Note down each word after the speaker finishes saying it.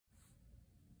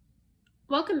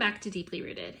Welcome back to Deeply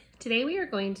Rooted. Today we are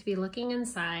going to be looking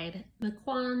inside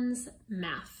MIQOUN's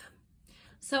math.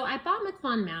 So I bought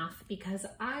MIQOUN math because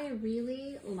I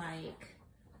really like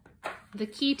the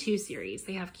Key 2 series.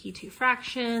 They have Key 2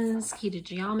 fractions, Key to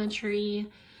geometry,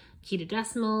 Key to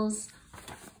decimals.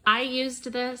 I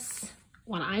used this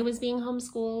when I was being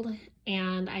homeschooled,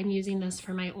 and I'm using this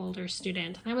for my older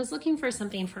student. And I was looking for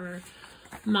something for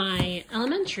my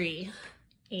elementary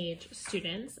age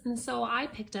students, and so I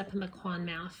picked up MIQOUN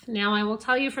math. Now I will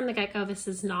tell you from the get-go, this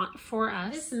is not for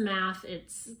us. This math,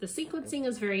 the sequencing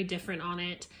is very different on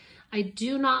it. I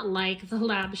do not like the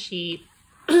lab sheet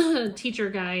teacher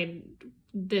guide,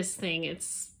 this thing.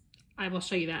 I will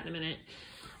show you that in a minute.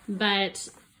 But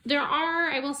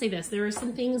I will say this, there are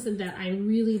some things that I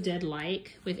really did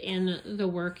like within the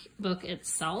workbook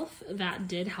itself that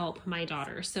did help my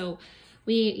daughter. So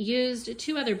we used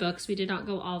 2 other books. We did not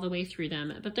go all the way through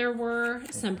them, but there were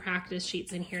some practice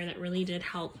sheets in here that really did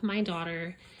help my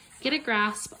daughter get a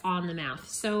grasp on the math.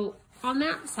 So on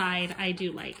that side, I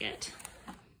do like it.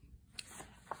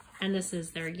 And this is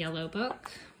their yellow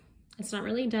book. It's not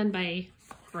really done by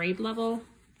grade level.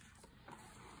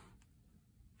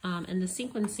 And the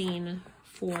sequencing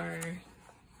for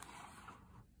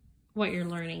what you're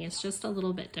learning is just a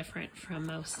little bit different from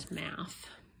most math.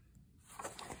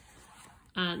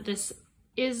 This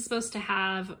is supposed to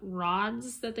have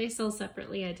rods that they sell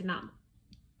separately. I did not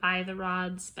buy the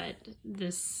rods, but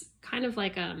this kind of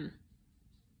like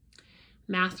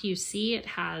math you see, it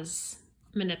has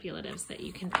manipulatives that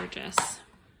you can purchase.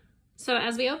 So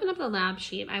as we open up the lab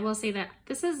sheet, I will say that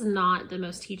this is not the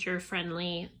most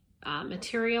teacher-friendly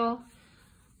material.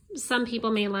 Some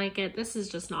people may like it. This is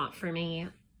just not for me.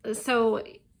 So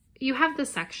you have the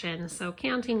section, so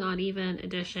counting, odd, even,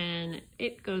 addition,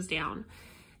 it goes down.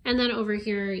 And then over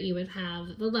here you would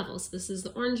have the levels. This is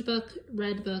the orange book,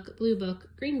 red book, blue book,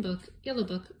 green book, yellow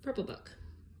book, purple book.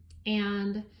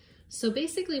 And so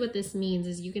basically what this means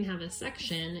is you can have a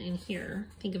section in here,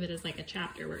 think of it as like a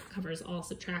chapter where it covers all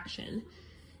subtraction.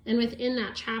 And within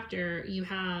that chapter, you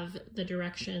have the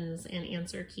directions and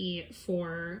answer key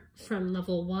from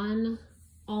level 1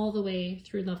 all the way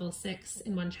through level 6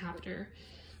 in one chapter.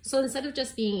 So instead of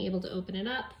just being able to open it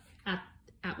up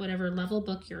at whatever level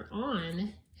book you're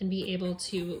on and be able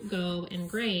to go and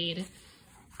grade,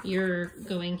 you're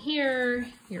going here,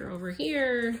 you're over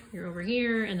here, you're over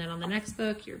here, and then on the next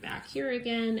book, you're back here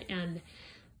again. And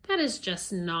that is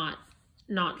just not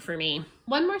for me.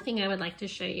 One more thing I would like to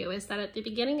show you is that at the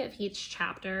beginning of each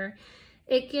chapter,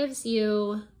 it gives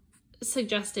you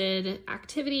suggested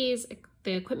activities,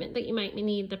 the equipment that you might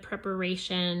need, the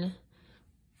preparation,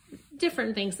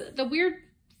 different things. The weird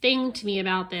thing to me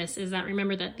about this is that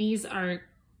remember that these are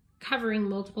covering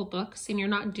multiple books and you're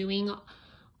not doing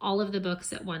all of the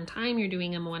books at one time, you're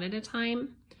doing them one at a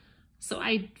time. So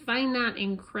I find that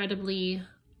incredibly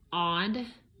odd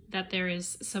that there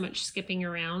is so much skipping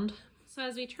around. So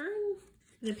as we turn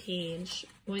the page,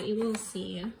 what you will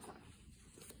see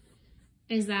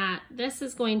is that this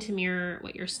is going to mirror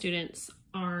what your students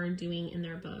are doing in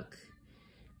their book.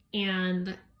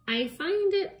 And I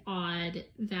find it odd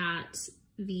that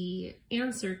the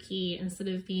answer key, instead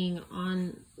of being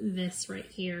on this right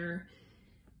here,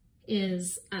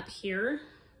 is up here.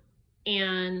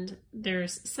 And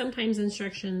there's sometimes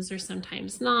instructions, there's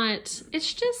sometimes not.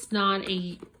 It's just not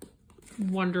a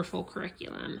wonderful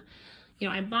curriculum. You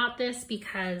know, I bought this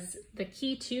because the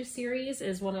Key 2 series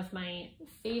is one of my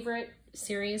favorite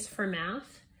series for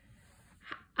math.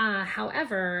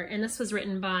 However, and this was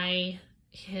written by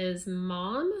his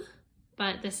mom,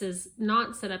 but this is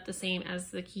not set up the same as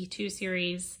the Key 2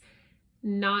 series,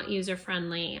 not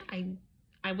user-friendly.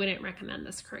 I wouldn't recommend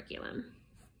this curriculum.